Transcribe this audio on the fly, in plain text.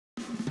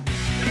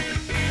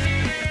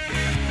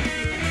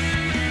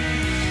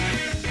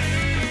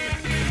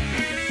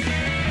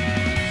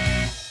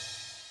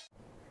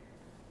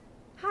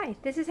Hi,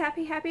 this is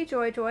Happy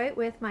Joy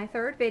with my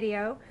third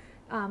video,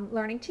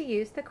 learning to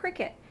use the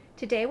Cricut.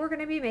 Today we're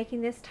going to be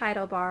making this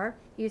title bar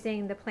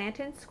using the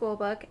Plantin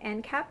Schoolbook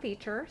end cap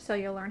feature, so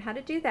you'll learn how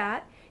to do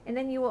that, and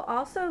then you will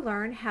also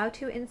learn how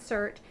to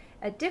insert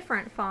a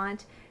different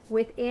font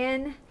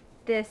within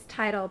this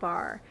title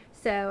bar.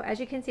 So as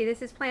you can see,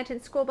 this is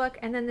Plantin Schoolbook,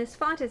 and then this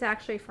font is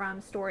actually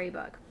from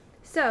Storybook.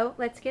 So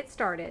let's get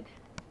started.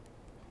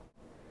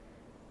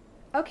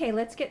 Okay,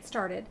 let's get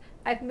started.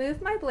 I've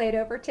moved my blade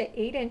over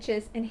to 8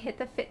 inches and hit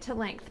the fit to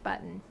length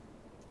button.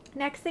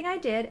 Next thing I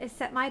did is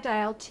set my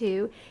dial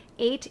to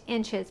 8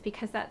 inches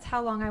because that's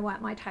how long I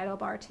want my title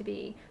bar to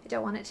be. I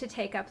don't want it to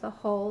take up the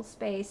whole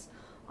space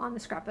on the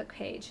scrapbook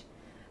page.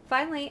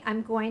 Finally,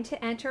 I'm going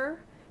to enter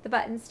the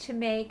buttons to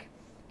make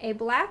a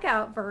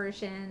blackout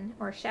version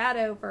or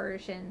shadow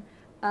version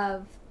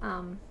of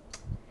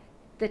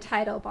the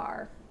title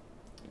bar.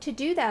 To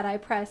do that, I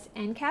press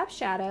end cap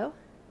shadow,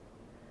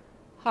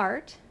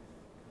 heart,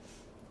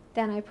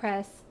 then I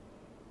press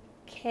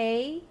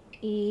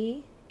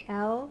K-E-L-L-Y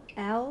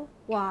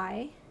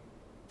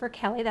for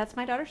Kelly, that's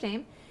my daughter's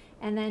name,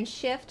 and then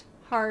shift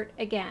heart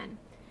again.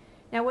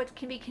 Now what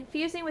can be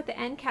confusing with the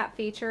end cap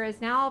feature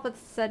is now all of a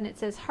sudden it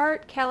says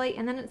heart, Kelly,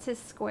 and then it says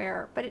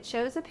square, but it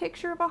shows a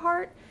picture of a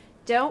heart.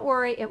 Don't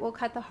worry, it will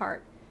cut the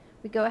heart.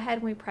 We go ahead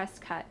and we press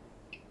cut.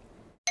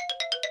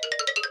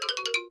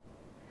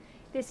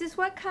 This is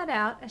what cut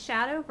out a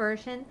shadow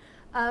version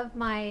of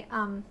my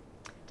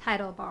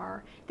title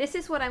bar. This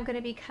is what I'm going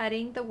to be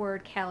cutting the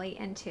word Kelly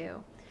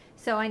into.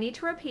 So I need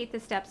to repeat the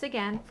steps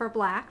again for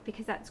black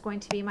because that's going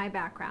to be my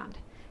background.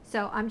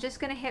 So I'm just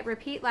going to hit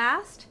repeat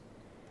last.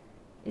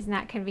 Isn't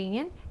that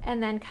convenient?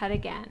 And then cut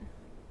again.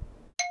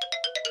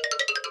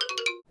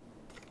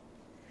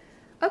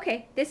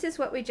 Okay, this is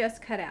what we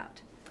just cut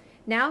out.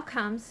 Now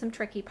comes some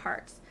tricky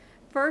parts.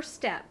 First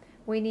step,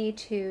 we need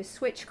to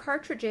switch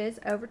cartridges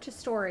over to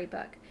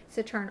Storybook.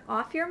 So turn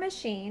off your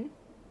machine,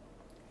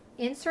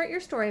 insert your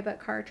Storybook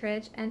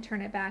cartridge, and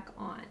turn it back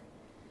on.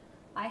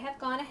 I have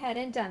gone ahead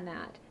and done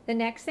that. The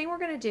next thing we're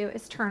going to do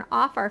is turn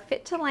off our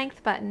fit to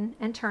length button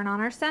and turn on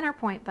our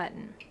Centerpoint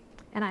button.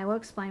 And I will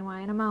explain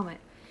why in a moment.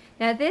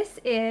 Now this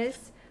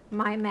is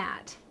my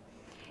mat.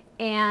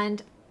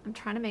 And I'm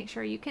trying to make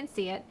sure you can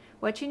see it.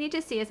 What you need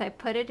to see is I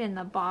put it in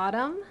the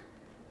bottom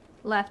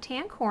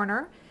left-hand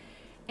corner.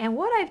 And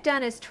what I've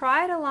done is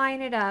try to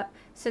line it up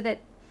so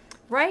that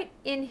right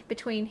in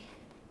between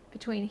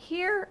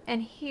here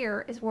and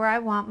here is where I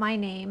want my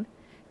name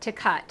to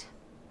cut.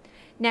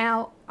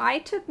 Now, I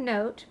took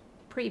note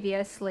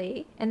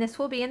previously, and this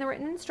will be in the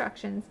written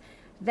instructions,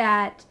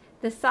 that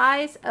the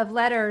size of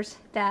letters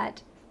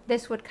that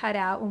this would cut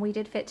out when we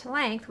did fit to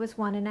length was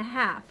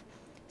 1.5.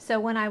 So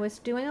when I was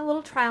doing a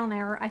little trial and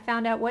error, I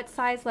found out what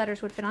size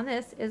letters would fit on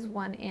this is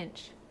 1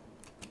 inch.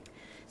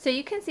 So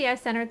you can see I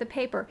centered the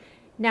paper.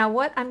 Now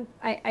what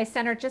I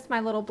centered just my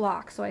little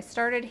block. So I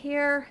started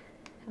here,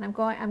 and I'm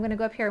going to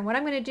go up here, and what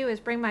I'm going to do is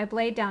bring my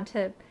blade down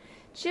to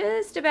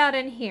just about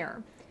in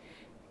here,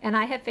 and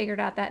I have figured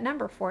out that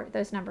number for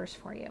those numbers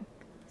for you.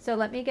 So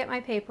let me get my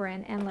paper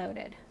in and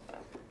loaded.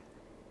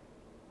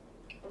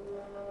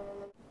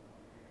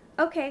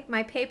 Okay,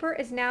 my paper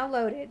is now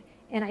loaded,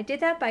 and I did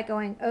that by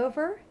going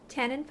over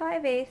 10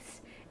 5/8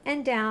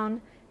 and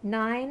down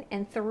 9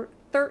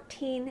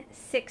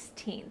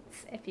 13/16,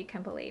 if you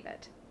can believe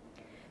it.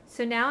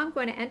 So now I'm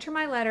going to enter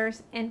my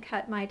letters and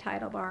cut my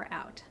title bar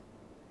out.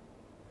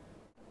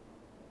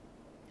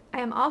 I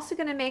am also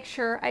going to make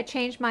sure I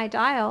change my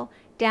dial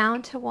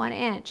down to 1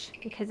 inch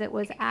because it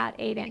was at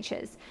 8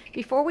 inches.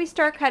 Before we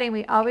start cutting,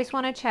 we always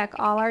want to check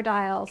all our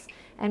dials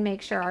and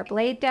make sure our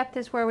blade depth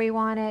is where we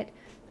want it,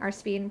 our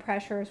speed and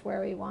pressure is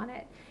where we want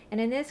it. And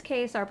in this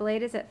case, our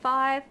blade is at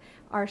 5,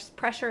 our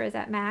pressure is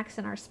at max,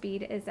 and our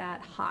speed is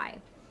at high.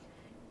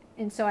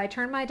 And so I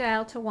turn my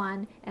dial to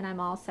 1 and I'm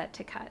all set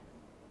to cut.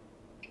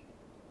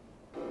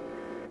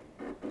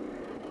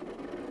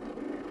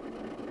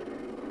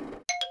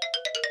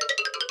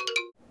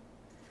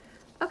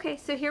 Okay,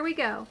 so here we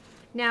go.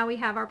 Now we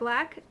have our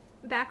black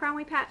background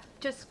we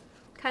just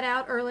cut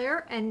out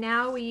earlier, and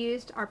now we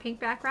used our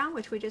pink background,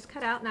 which we just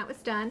cut out, and that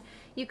was done.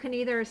 You can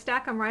either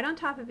stack them right on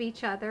top of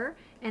each other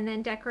and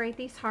then decorate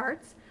these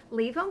hearts,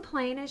 leave them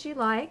plain as you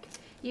like.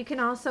 You can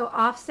also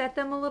offset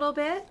them a little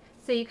bit,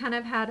 so you kind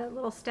of had a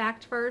little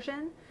stacked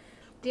version.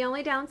 The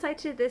only downside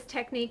to this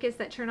technique is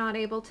that you're not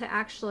able to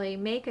actually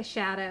make a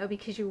shadow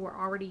because you were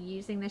already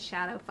using the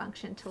shadow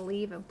function to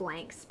leave a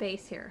blank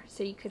space here,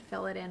 so you could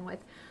fill it in with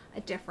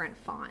a different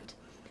font.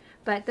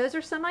 But those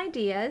are some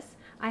ideas.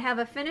 I have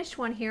a finished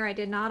one here. I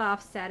did not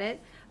offset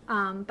it,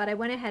 but I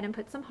went ahead and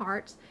put some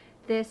hearts.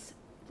 This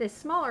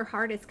smaller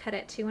heart is cut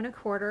at 2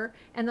 1/4,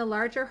 and the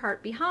larger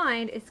heart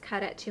behind is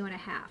cut at 2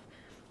 1/2.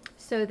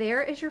 So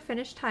there is your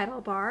finished title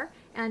bar,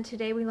 and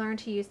today we learned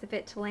to use the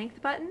fit to length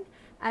button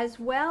as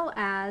well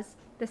as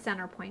the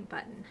Centerpoint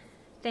button.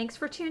 Thanks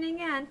for tuning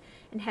in,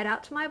 and head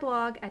out to my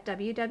blog at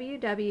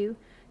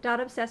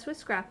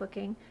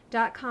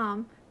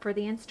www.obsessedwithscrapbooking.com for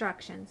the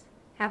instructions.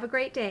 Have a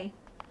great day.